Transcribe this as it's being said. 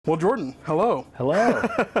Well, Jordan, hello. Hello.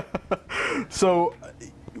 So,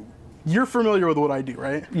 you're familiar with what I do,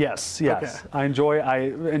 right? Yes, yes. Okay. I enjoy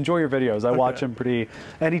your videos. I watch them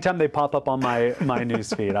anytime they pop up on my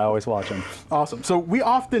news feed, I always watch them. Awesome. So we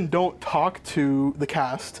often don't talk to the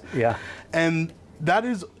cast. Yeah. And that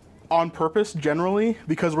is on purpose generally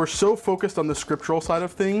because we're so focused on the scriptural side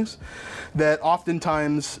of things that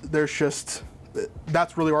oftentimes there's just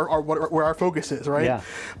that's really where our focus is, right? Yeah.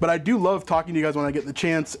 But I do love talking to you guys when I get the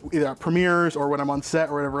chance, either at premieres or when I'm on set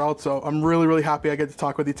or whatever else. So I'm really, really happy I get to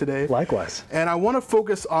talk with you today. Likewise. And I want to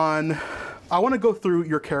focus on, I want to go through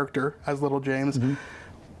your character as Little James. Mm-hmm.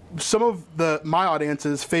 Some of my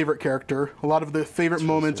audience's favorite character, a lot of the favorite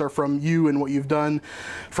moments are from you and what you've done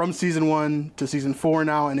from season 1 to season 4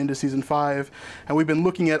 now and into season 5. And we've been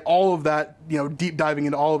looking at all of that, you know, deep diving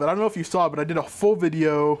into all of it. I don't know if you saw it, but I did a full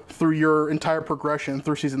video through your entire progression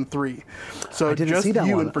through season 3. So I didn't just see that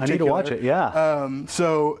you one. in particular. I need to watch it, yeah.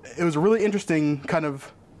 So it was a really interesting kind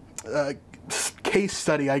of case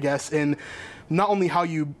study, I guess, in not only how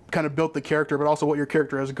you kind of built the character, but also what your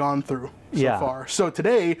character has gone through so far. So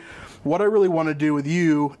today, what I really want to do with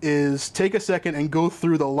you is take a second and go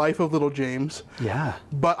through the life of Little James. Yeah.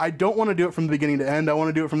 But I don't want to do it from the beginning to end. I want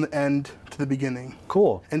to do it from the end to the beginning.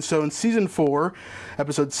 Cool. And so in season 4,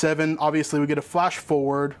 episode 7, obviously we get a flash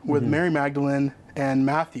forward with Mary Magdalene and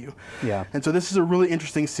Matthew. Yeah. And so this is a really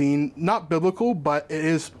interesting scene, not biblical, but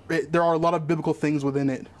there are a lot of biblical things within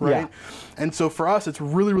it, right? Yeah. And so for us, it's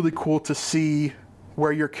really, really cool to see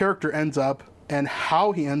where your character ends up and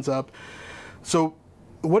how he ends up. So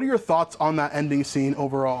what are your thoughts on that ending scene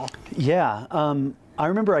overall? Yeah. I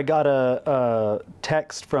remember I got a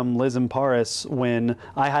text from Liz and Paris when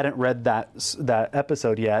I hadn't read that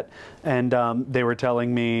episode yet, and they were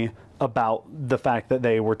telling me about the fact that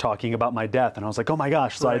they were talking about my death, and I was like, oh my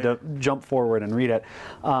gosh, so I had to jump forward and read it.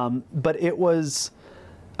 But it was,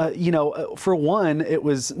 you know, for one, it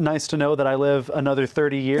was nice to know that I live another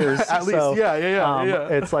 30 years. At least, yeah.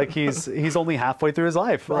 It's like he's only halfway through his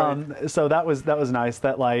life. Right. So that was nice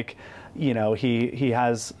that, like, you know, he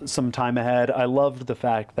has some time ahead. I loved the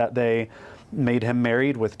fact that they made him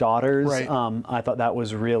married with daughters. Right. I thought that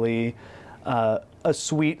was really a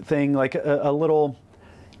sweet thing, like a little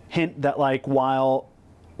hint that, like, while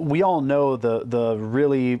we all know the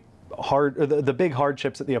really hard, the big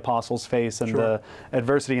hardships that the apostles face and the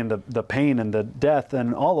adversity and the pain and the death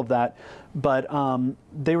and all of that, but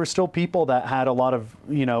they were still people that had a lot of,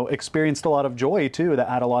 you know, experienced a lot of joy too, that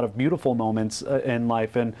had a lot of beautiful moments in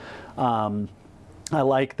life. And I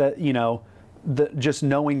like that, you know, just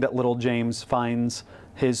knowing that little James finds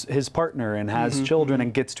his partner and has children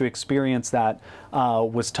and gets to experience that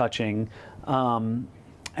was touching.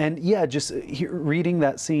 And yeah, just reading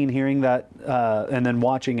that scene, hearing that, and then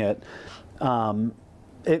watching it,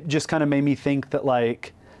 it just kind of made me think that,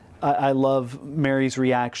 like, I love Mary's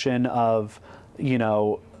reaction of, you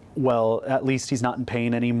know, well, at least he's not in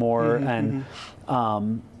pain anymore, and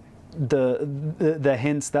the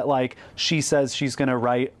hints that, like, she says she's gonna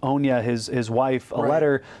write Onya, his wife, a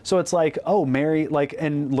letter. So it's like, oh, Mary, like,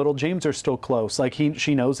 and little James are still close. Like,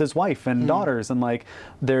 she knows his wife and daughters, and, like,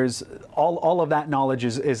 there's all of that knowledge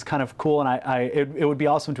is kind of cool. And it would be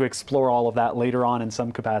awesome to explore all of that later on in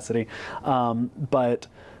some capacity. But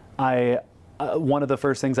one of the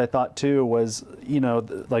first things I thought too was, you know,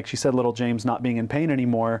 like she said, little James not being in pain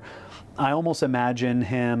anymore. I almost imagine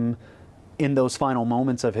him in those final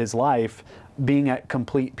moments of his life being at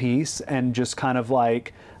complete peace and just kind of,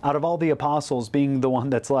 like, out of all the apostles, being the one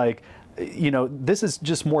that's like, you know, this is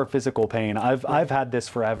just more physical pain. I've had this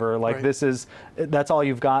forever. Like, that's all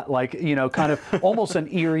you've got. Like, you know, kind of almost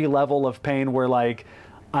an eerie level of pain where, like,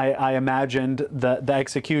 I imagined the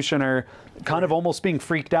executioner kind of almost being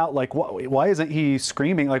freaked out. Like, why isn't he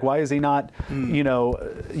screaming? Like, why is he not, you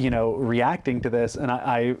know, reacting to this? And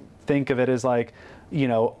I think of it as, like, you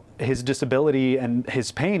know, his disability and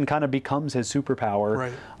his pain kind of becomes his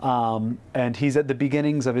superpower. Right. And he's at the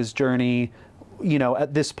beginnings of his journey, you know,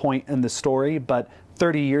 at this point in the story, but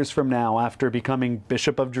 30 years from now, after becoming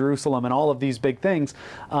Bishop of Jerusalem and all of these big things,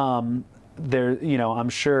 you know, I'm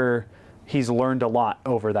sure he's learned a lot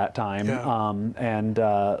over that time, and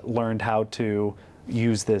learned how to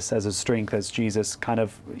use this as a strength, as Jesus kind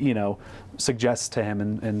of, you know, suggests to him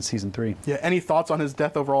in season 3. Yeah. Any thoughts on his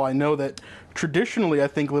death overall? I know that traditionally, I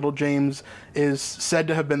think little James is said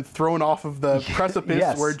to have been thrown off of the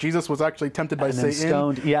precipice where Jesus was actually tempted by Satan.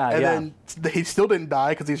 Stoned. And then he still didn't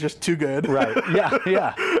die because he's just too good. Right.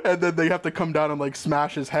 Yeah. And then they have to come down and, like,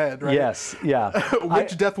 smash his head. Right. Yes. Yeah.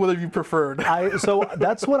 Which death would have you preferred? So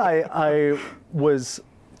that's what I was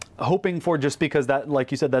hoping for, just because that,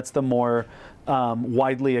 like you said, that's the more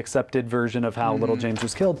widely accepted version of how little James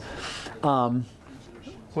was killed.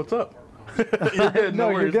 What's up? Yeah, no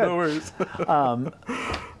worries, you're good. no worries.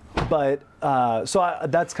 But so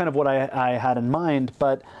that's kind of what I had in mind.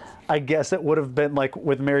 But I guess it would have been like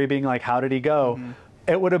with Mary being like, "How did he go?"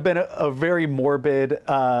 It would have been a very morbid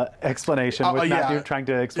explanation with Matthew trying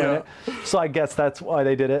to explain it. So I guess that's why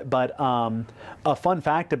they did it. But a fun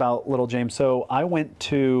fact about little James. So I went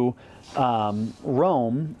to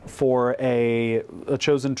Rome for a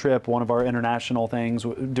chosen trip, one of our international things,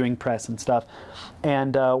 doing press and stuff.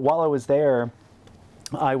 And while I was there,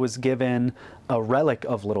 I was given a relic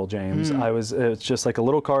of little James. It's just like a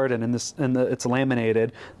little card, and it's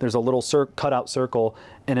laminated. There's a little cutout circle,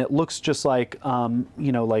 and it looks just like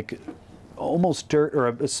like almost dirt or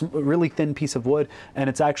a really thin piece of wood, and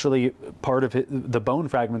it's actually part of the bone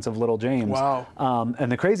fragments of little James. Wow.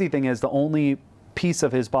 And the crazy thing is, the only piece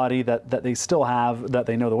of his body that they still have, that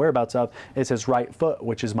they know the whereabouts of, is his right foot,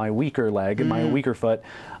 which is my weaker leg and my weaker foot.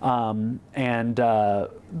 While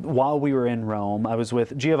we were in Rome, I was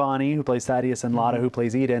with Giovanni, who plays Thaddeus, and Lotta, who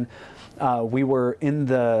plays Eden. We were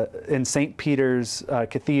in St. Peter's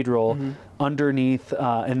Cathedral, underneath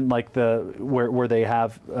in like where they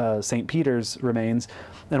have St. Peter's remains.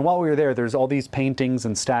 And while we were there, there's all these paintings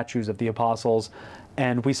and statues of the apostles.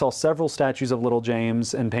 And we saw several statues of little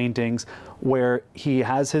James and paintings where he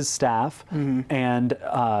has his staff, and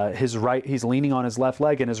he's leaning on his left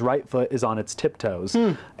leg, and his right foot is on its tiptoes.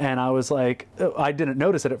 And I was like, I didn't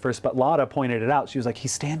notice it at first, but Lotta pointed it out. She was like,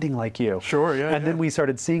 "He's standing like you." Sure, yeah. And then we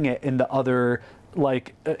started seeing it in the other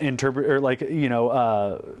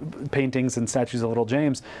paintings and statues of little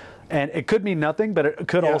James. And it could mean nothing, but it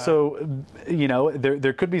could also,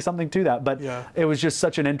 there could be something to that. But it was just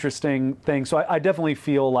such an interesting thing. So I definitely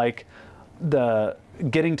feel like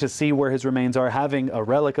getting to see where his remains are, having a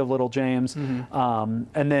relic of little James,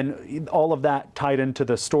 and then all of that tied into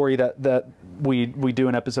the story that we do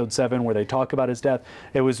in episode 7, where they talk about his death.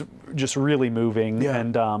 It was just really moving,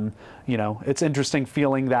 and it's interesting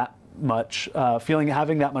feeling that much,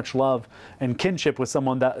 having that much love and kinship with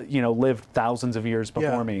someone that lived thousands of years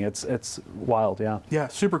before me. It's wild. Yeah,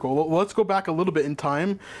 super cool. Well, let's go back a little bit in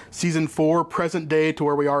time, season 4, present day, to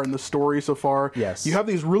where we are in the story so far. Yes, you have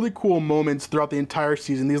these really cool moments throughout the entire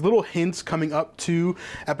season, these little hints coming up to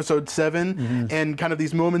episode 7, and kind of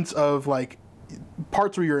these moments of like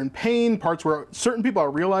parts where you're in pain, parts where certain people are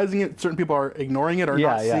realizing it, certain people are ignoring it or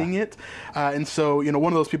not seeing it. And so,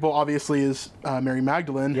 one of those people obviously is Mary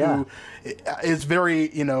Magdalene, who is very,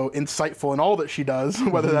 insightful in all that she does,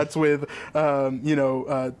 whether that's with,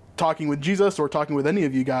 talking with Jesus or talking with any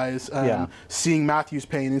of you guys, seeing Matthew's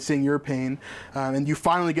pain and seeing your pain. And you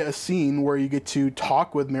finally get a scene where you get to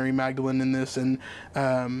talk with Mary Magdalene in this, and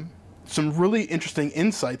some really interesting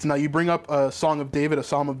insights. Now, you bring up a Song of David, a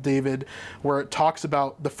Psalm of David, where it talks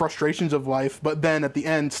about the frustrations of life, but then at the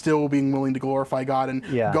end, still being willing to glorify God and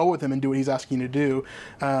go with Him and do what He's asking you to do.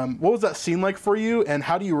 What was that scene like for you, and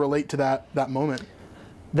how do you relate to that moment?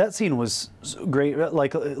 That scene was great.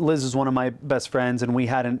 Like, Liz is one of my best friends, and we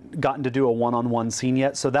hadn't gotten to do a one-on-one scene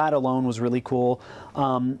yet, so that alone was really cool.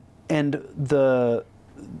 And the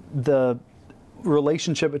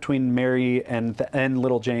relationship between Mary and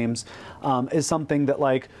little James is something that,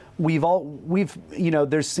 like,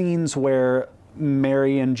 there's scenes where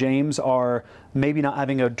Mary and James are maybe not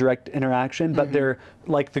having a direct interaction, but they're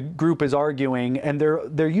like, the group is arguing, and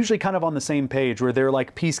they're usually kind of on the same page, where they're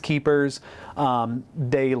like peacekeepers.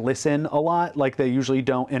 They listen a lot. Like, they usually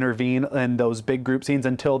don't intervene in those big group scenes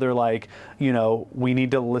until they're like, we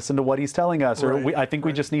need to listen to what he's telling us, or I think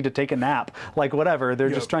we just need to take a nap, like whatever. They're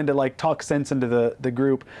just trying to like talk sense into the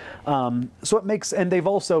group. So it makes, and they've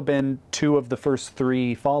also been 2 of the first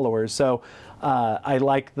 3 followers. So I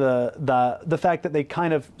like the fact that they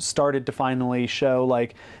kind of started to finally show,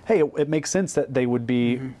 like, hey, it makes sense that they would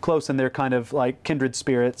be close, and they're kind of like kindred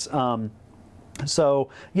spirits. So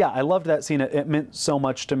yeah, I loved that scene. It meant so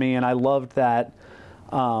much to me, and I loved that.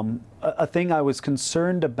 A thing I was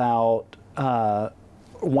concerned about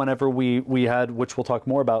whenever we had, which we'll talk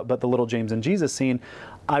more about, but the little James and Jesus scene,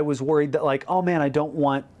 I was worried that, like, oh man, I don't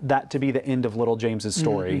want that to be the end of little James's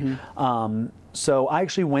story. So I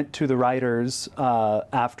actually went to the writers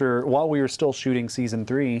while we were still shooting season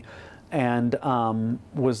 3, and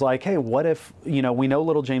was like, hey, what if, we know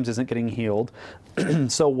little James isn't getting healed,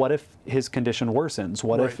 so what if his condition worsens?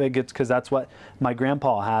 What if it gets, because that's what my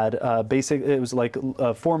grandpa had, it was like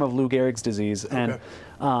a form of Lou Gehrig's disease, and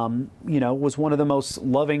was one of the most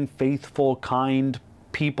loving, faithful, kind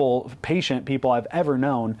patient people I've ever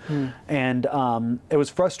known. And it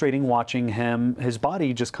was frustrating watching his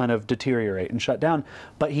body just kind of deteriorate and shut down,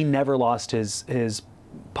 but he never lost his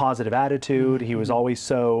positive attitude. He was always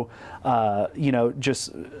so, you know,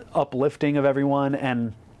 just uplifting of everyone.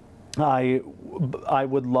 And I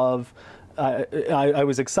would love, I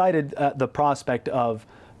was excited at the prospect of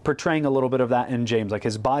portraying a little bit of that in James. Like,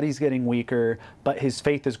 his body's getting weaker, but his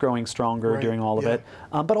faith is growing stronger during all of it.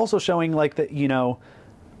 But also showing, like, that, you know,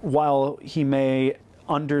 while he may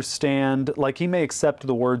understand, like, he may accept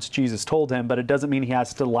the words Jesus told him, but it doesn't mean he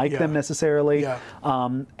has to like them necessarily.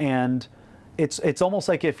 And it's almost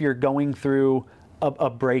like if you're going through a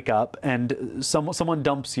breakup and someone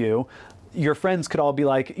dumps you, your friends could all be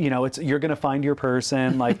like, you know, you're going to find your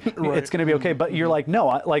person, like, it's going to be okay. But you're like,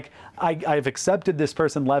 no, I've accepted this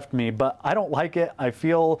person left me, but I don't like it. I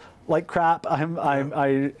feel like crap.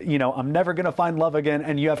 You know, I'm never going to find love again.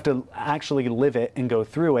 And you have to actually live it and go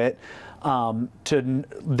through it, to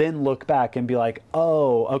then look back and be like,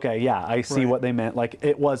 oh, okay, yeah, I see what they meant. Like,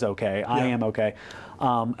 it was okay. I am okay.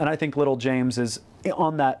 And I think little James is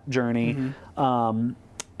on that journey.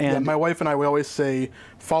 And my wife and I, we always say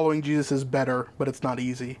following Jesus is better, but it's not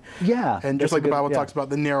easy. And just like the Bible talks about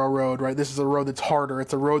the narrow road, right? This is a road that's harder.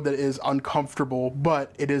 It's a road that is uncomfortable,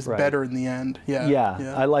 but it is better in the end.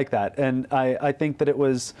 I like that. And I think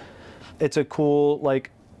that it's a cool, like,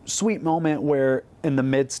 sweet moment where in the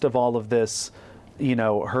midst of all of this, you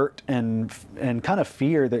know, hurt and kind of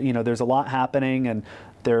fear that, you know, there's a lot happening, and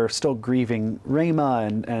they're still grieving Rama,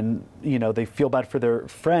 and you know, they feel bad for their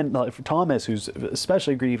friend, like for Thomas, who's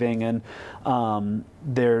especially grieving, and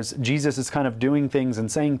there's Jesus is kind of doing things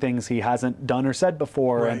and saying things he hasn't done or said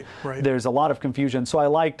before, and there's a lot of confusion. So I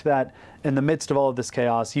liked that in the midst of all of this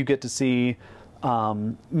chaos, you get to see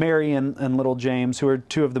Mary and little James, who are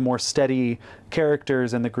two of the more steady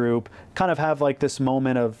characters in the group, kind of have like this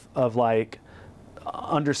moment of like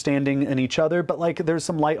understanding in each other, but like there's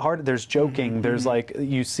some lighthearted, there's joking, there's like,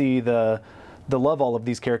 you see the love all of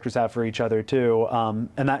these characters have for each other too,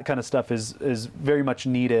 and that kind of stuff is very much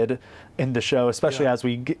needed in the show, especially as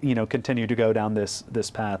we you know, continue to go down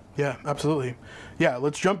this path. Absolutely.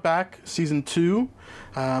 Let's jump back. Season 2,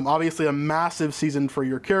 obviously a massive season for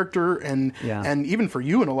your character, and even for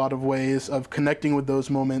you in a lot of ways, of connecting with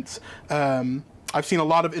those moments. I've seen a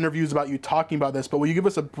lot of interviews about you talking about this, but will you give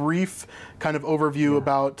us a brief kind of overview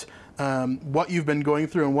about what you've been going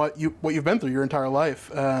through and what you've been through your entire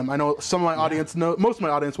life? I know some of my audience know, most of my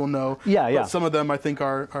audience will know, but some of them I think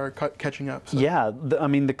are catching up. So. I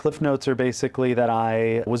mean, the cliff notes are basically that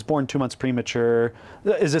I was born 2 months premature.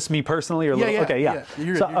 Is this me personally? Or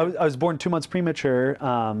So I was born 2 months premature,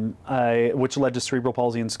 which led to cerebral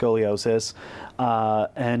palsy and scoliosis,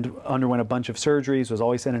 and underwent a bunch of surgeries, was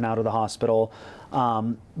always in and out of the hospital.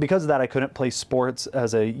 Because of that, I couldn't play sports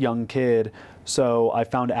as a young kid, so I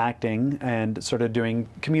found acting and started doing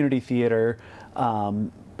community theater.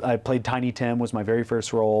 I played Tiny Tim, was my very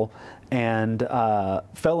first role, and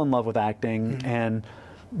fell in love with acting. And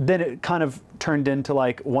then it kind of turned into,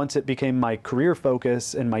 like, once it became my career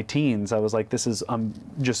focus in my teens, I was like, I'm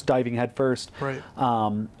just diving head first.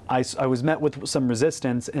 I was met with some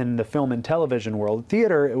resistance in the film and television world.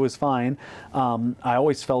 Theater, it was fine. I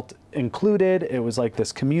always felt included. It was like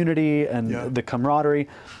this community and the camaraderie.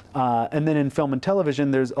 And then in film and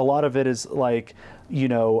television, there's a lot of it is like, you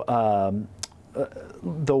know,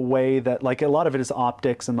 the way that, like, a lot of it is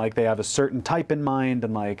optics, and like they have a certain type in mind,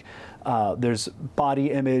 and like there's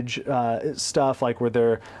body image stuff, like where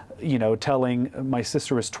they're, you know, telling, my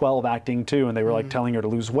sister was 12 acting too, and they were like telling her to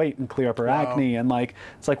lose weight and clear up her acne, and like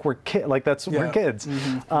it's like we're kids. So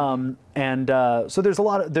there's a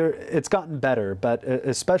lot of it's gotten better, but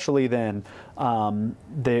especially then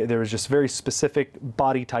there was just very specific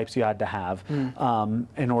body types you had to have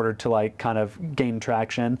in order to like kind of gain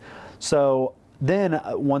traction. So then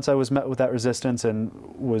once I was met with that resistance and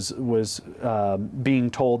was being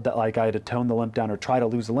told that like I had to tone the limp down or try to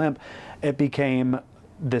lose a limp, it became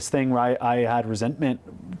this thing where I had resentment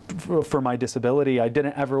for my disability. I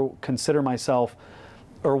didn't ever consider myself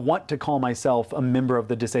or want to call myself a member of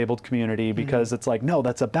the disabled community, because it's like, no,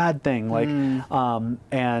 that's a bad thing. Like,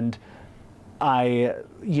 and I,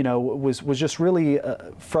 you know, was just really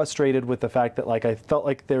frustrated with the fact that like I felt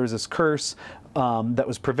like there was this curse that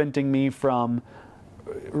was preventing me from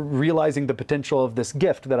realizing the potential of this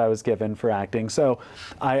gift that I was given for acting. So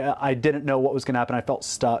I didn't know what was going to happen. I felt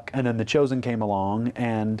stuck. And then The Chosen came along,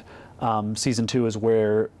 and season 2 is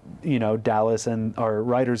where, you know, Dallas and our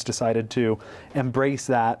writers decided to embrace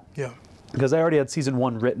that. Because I already had season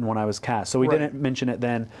 1 written when I was cast, so we didn't mention it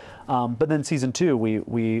then. But then season 2,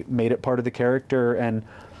 we made it part of the character, and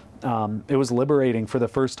it was liberating. For the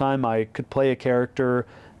first time, I could play a character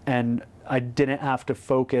and I didn't have to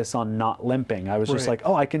focus on not limping. I was just like,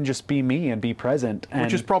 oh, I can just be me and be present. And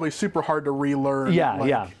which is probably super hard to relearn.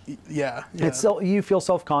 Yeah. It's so, you feel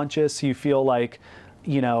self-conscious. You feel like,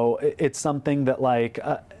 you know, it's something that like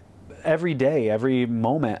every day, every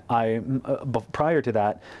moment, prior to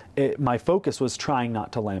that, my focus was trying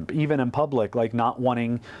not to limp, even in public, like not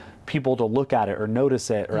wanting people to look at it or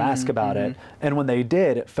notice it or ask about it. And when they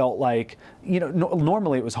did, it felt like, you know,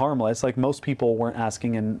 normally it was harmless. Like most people weren't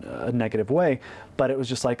asking in a negative way, but it was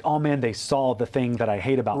just like, oh man, they saw the thing that I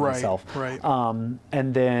hate about myself. And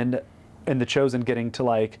then in The Chosen, getting to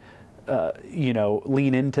like, you know,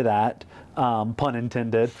 lean into that, pun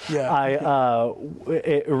intended.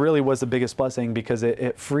 It really was the biggest blessing, because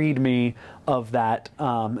it freed me of that.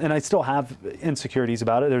 And I still have insecurities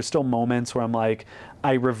about it. There's still moments where I'm like,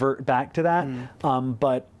 I revert back to that.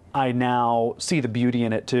 But I now see the beauty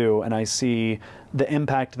in it too. And I see the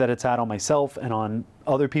impact that it's had on myself and on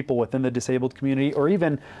other people within the disabled community, or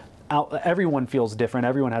even everyone feels different.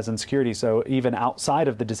 Everyone has insecurity. So even outside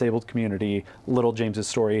of the disabled community, little James's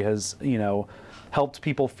story has, you know, helped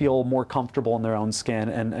people feel more comfortable in their own skin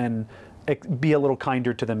and be a little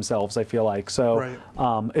kinder to themselves, I feel like. So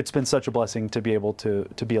it's been such a blessing to be able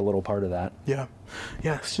to be a little part of that.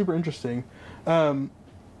 Yeah, super interesting.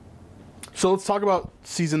 So let's talk about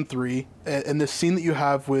season 3 and this scene that you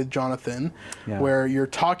have with Jonathan, where you're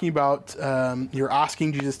talking about, you're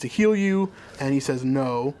asking Jesus to heal you, and he says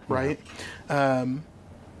no, right? How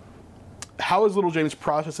is little James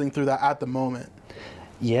processing through that at the moment?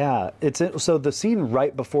 So the scene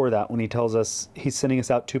right before that, when he tells us he's sending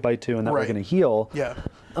us out 2 by 2 and that we're going to heal. You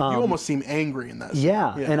almost seem angry in that scene.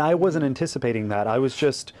 And I wasn't anticipating that. I was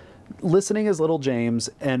just listening as little James,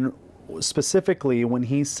 and specifically when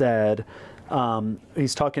he said,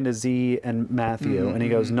 he's talking to Z and Matthew, and he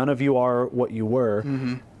goes, none of you are what you were.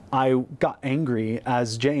 I got angry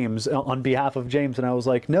as James on behalf of James, and I was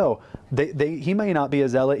like, no, he may not be a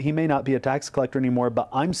zealot, he may not be a tax collector anymore, but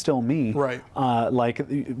I'm still me. Like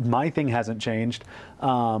my thing hasn't changed.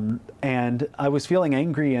 And I was feeling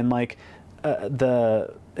angry, and like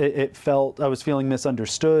it felt, I was feeling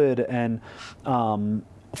misunderstood and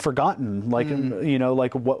forgotten, like you know,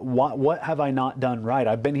 like what have I not done right?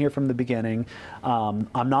 I've been here from the beginning. I'm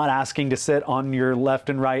not asking to sit on your left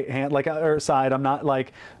and right hand, like, or side. I'm not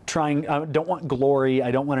like trying, I don't want glory,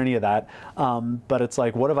 I don't want any of that. But it's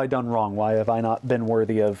like, what have I done wrong? Why have I not been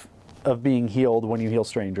worthy of being healed when you heal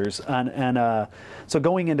strangers? And so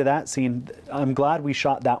going into that scene, I'm glad we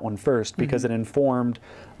shot that one first, because it informed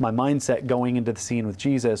my mindset going into the scene with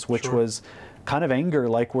Jesus, which was kind of anger,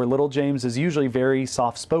 like where little James is usually very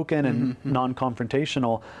soft-spoken and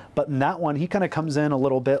non-confrontational, but in that one he kind of comes in a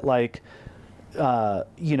little bit like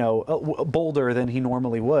you know, bolder than he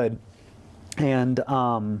normally would. And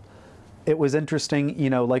it was interesting,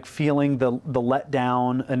 you know, like feeling the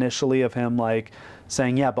letdown initially of him like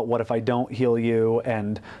saying, yeah, but what if I don't heal you?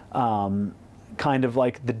 And kind of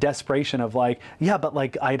like the desperation of like, yeah, but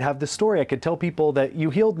like I'd have this story, I could tell people that you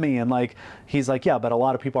healed me, and like he's like, yeah, but a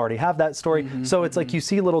lot of people already have that story. So it's like you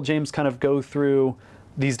see little James kind of go through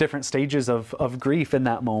these different stages of grief in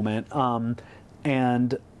that moment,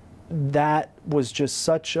 and that was just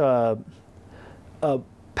such a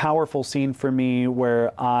powerful scene for me,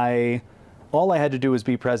 where all I had to do was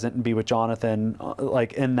be present and be with Jonathan,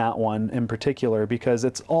 like in that one in particular, because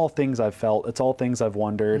it's all things I've felt, it's all things I've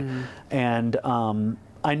wondered. And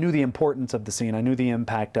I knew the importance of the scene, I knew the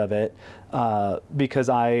impact of it, because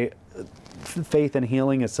faith and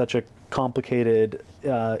healing is such a complicated,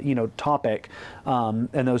 you know, topic.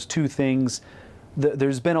 And those two things,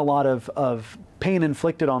 there's been a lot of pain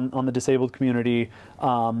inflicted on the disabled community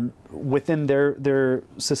within their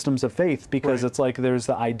systems of faith, because it's like there's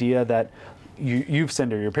the idea that you've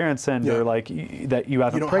sinned, or your parents sinned, or like that you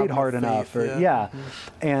haven't prayed hard enough, or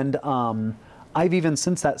and I've even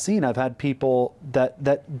since that scene, I've had people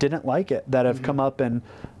that didn't like it, that have come up and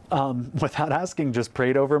without asking just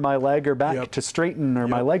prayed over my leg or back to straighten, or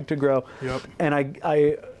my leg to grow. And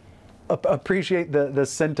I appreciate the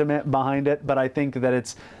sentiment behind it, but I think that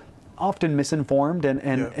it's often misinformed,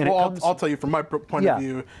 and well, I'll tell you from my point of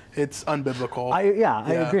view, it's unbiblical. I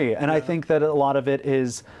agree, and I think that a lot of it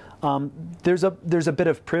is there's a bit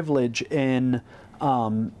of privilege in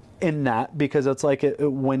that, because it's like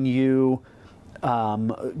when you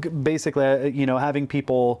basically, you know, having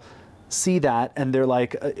people see that and they're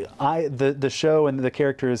like, the show and the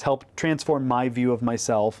character has helped transform my view of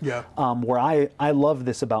myself, where I love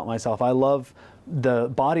this about myself. I love the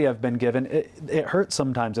body I've been given, it hurts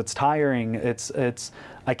sometimes. It's tiring.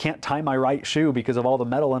 I can't tie my right shoe because of all the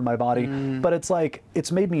metal in my body. But it's like,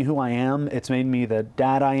 it's made me who I am. It's made me the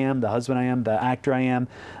dad I am, the husband I am, the actor I am.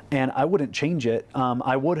 And I wouldn't change it.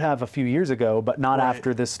 I would have a few years ago, but not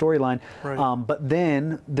after this storyline. But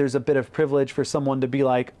then there's a bit of privilege for someone to be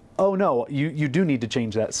like, oh no, you do need to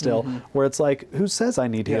change that still. Where it's like, who says I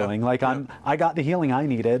need healing? Like I got the healing I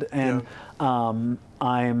needed, and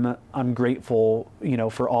I'm grateful, you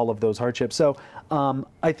know, for all of those hardships. So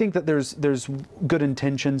I think that there's good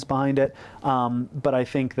intentions behind it, but I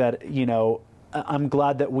think that, you know, I'm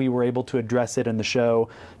glad that we were able to address it in the show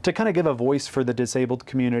to kind of give a voice for the disabled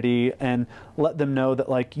community and let them know that,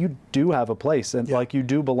 like, you do have a place and like you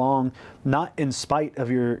do belong, not in spite of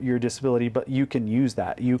your disability, but you can use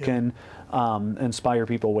that. You can inspire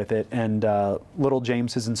people with it. And little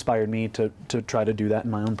James has inspired me to try to do that in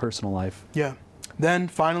my own personal life. Yeah. Then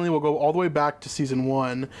finally, we'll go all the way back to season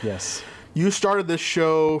 1. Yes. You started this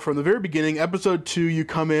show from the very beginning. Episode 2, you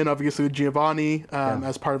come in, obviously, with Giovanni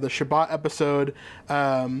as part of the Shabbat episode.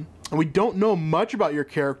 And we don't know much about your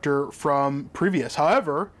character from previous.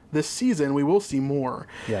 However, this season, we will see more.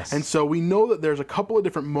 Yes. And so we know that there's a couple of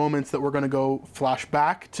different moments that we're going to go flash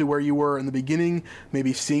back to where you were in the beginning,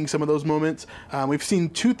 maybe seeing some of those moments. We've seen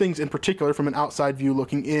 2 things in particular from an outside view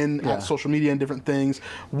looking in at social media and different things.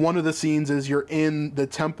 One of the scenes is you're in the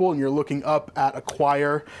temple and you're looking up at a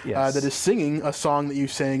choir that is singing a song that you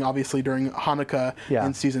sang, obviously, during Hanukkah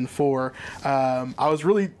in season 4. I was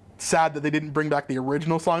really sad that they didn't bring back the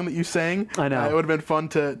original song that you sang. I know. It would have been fun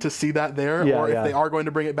to see that there, or if they are going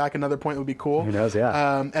to bring it back another point, it would be cool. Who knows,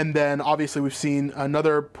 and then obviously we've seen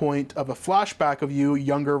another point of a flashback of you,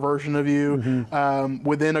 younger version of you,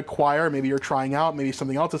 within a choir. Maybe you're trying out, maybe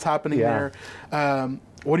something else is happening there.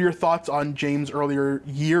 What are your thoughts on James' earlier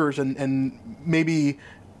years and maybe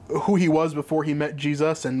who he was before he met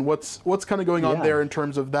Jesus, and what's kind of going on there in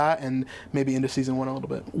terms of that, and maybe into season 1 a little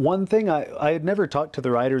bit? One thing, I had never talked to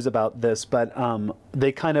the writers about this, but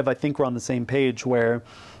they kind of, I think, were on the same page where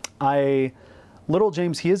little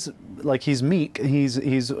James, he is like, he's meek, he's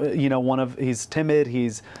you know, he's timid,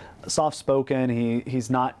 he's soft-spoken, he's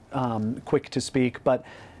not quick to speak, but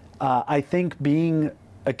I think being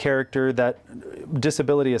a character that,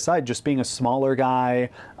 disability aside, just being a smaller guy,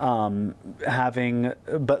 but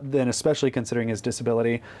then especially considering his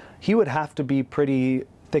disability, he would have to be pretty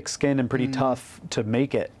thick-skinned and pretty tough to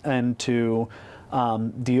make it, and to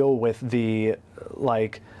deal with the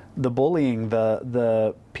bullying,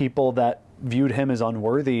 the people that viewed him as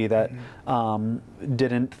unworthy, that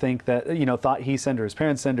didn't think that, you know, thought he sinned or his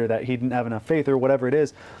parents sinned or that he didn't have enough faith or whatever it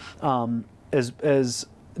is. As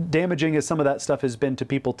damaging as some of that stuff has been to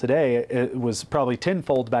people today, it was probably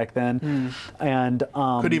tenfold back then, and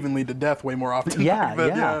could even lead to death way more often.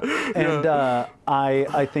 And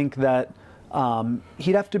I think that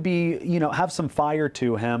he'd have to be, you know, have some fire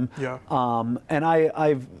to him.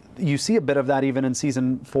 And you see a bit of that even in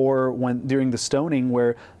season 4 during the stoning,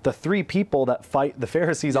 where the 3 people that fight the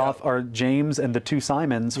Pharisees off are James and the 2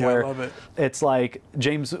 Simons, where I love it. It's like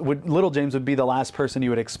little James would be the last person you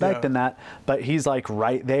would expect in that, but he's like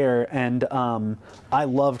right there. And I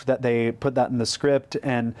loved that they put that in the script.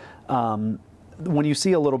 And when you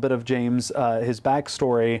see a little bit of James, his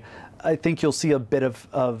backstory, I think you'll see a bit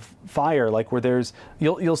of fire, like where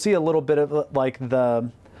you'll see a little bit of like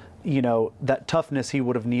you know, that toughness he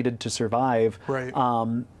would have needed to survive.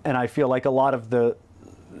 And I feel like a lot of the,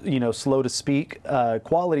 you know, slow to speak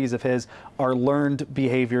qualities of his are learned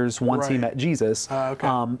behaviors once he met Jesus.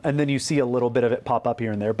 And then you see a little bit of it pop up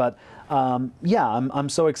here and there. But yeah, I'm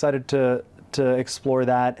so excited to explore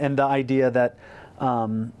that, and the idea that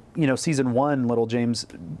you know, season 1, little James,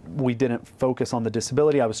 we didn't focus on the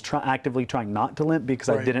disability. I was actively trying not to limp because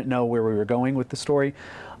I didn't know where we were going with the story.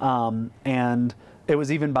 And it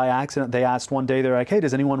was even by accident. They asked one day, they're like, hey,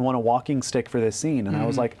 does anyone want a walking stick for this scene? And I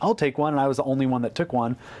was like, I'll take one. And I was the only one that took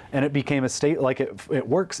one. And it became it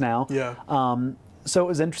works now. So it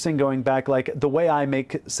was interesting going back, like the way I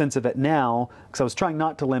make sense of it now, because I was trying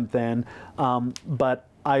not to limp then, but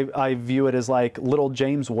I view it as like little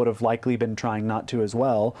James would have likely been trying not to as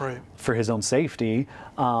well, for his own safety.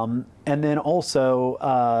 And then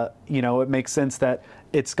also, you know, it makes sense that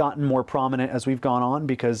it's gotten more prominent as we've gone on,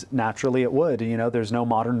 because naturally it would. You know, there's no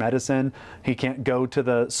modern medicine. He can't go to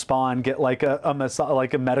the spa and get like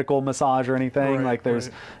a medical massage or anything.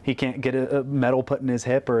 He can't get a metal put in his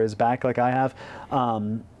hip or his back like I have.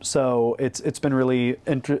 So it's been really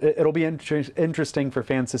it'll be interesting for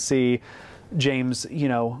fans to see James, you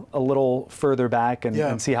know, a little further back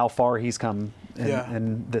and see how far he's come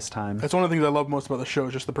in this time. That's one of the things I love most about the show,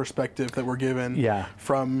 is just the perspective that we're given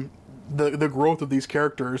from the growth of these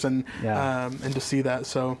characters and to see that.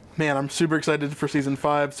 So man, I'm super excited for season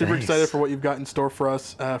 5. Super excited for what you've got in store for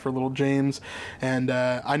us for little James. And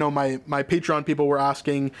I know my Patreon people were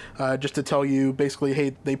asking just to tell you basically,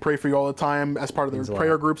 hey, they pray for you all the time as part of their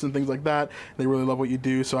prayer groups and things like that. They really love what you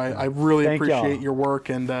do. So I really appreciate your work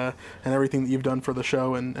and everything that you've done for the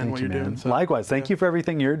show and what you're doing. So, likewise, thank you for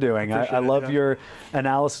everything you're doing. I love your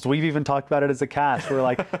analysis. We've even talked about it as a cast. We're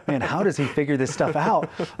like, man, how does he figure this stuff out?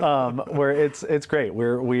 Where it's great.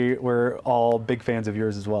 We're all big fans of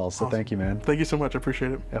yours as well. So thank you, man. Thank you so much. I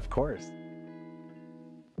appreciate it. Of course.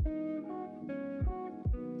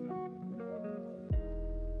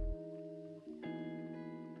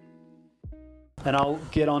 And I'll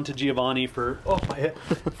get on to Giovanni for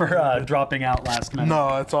dropping out last minute.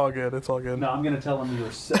 No, it's all good. It's all good. No, I'm gonna tell him you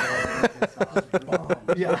were so.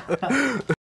 Yeah.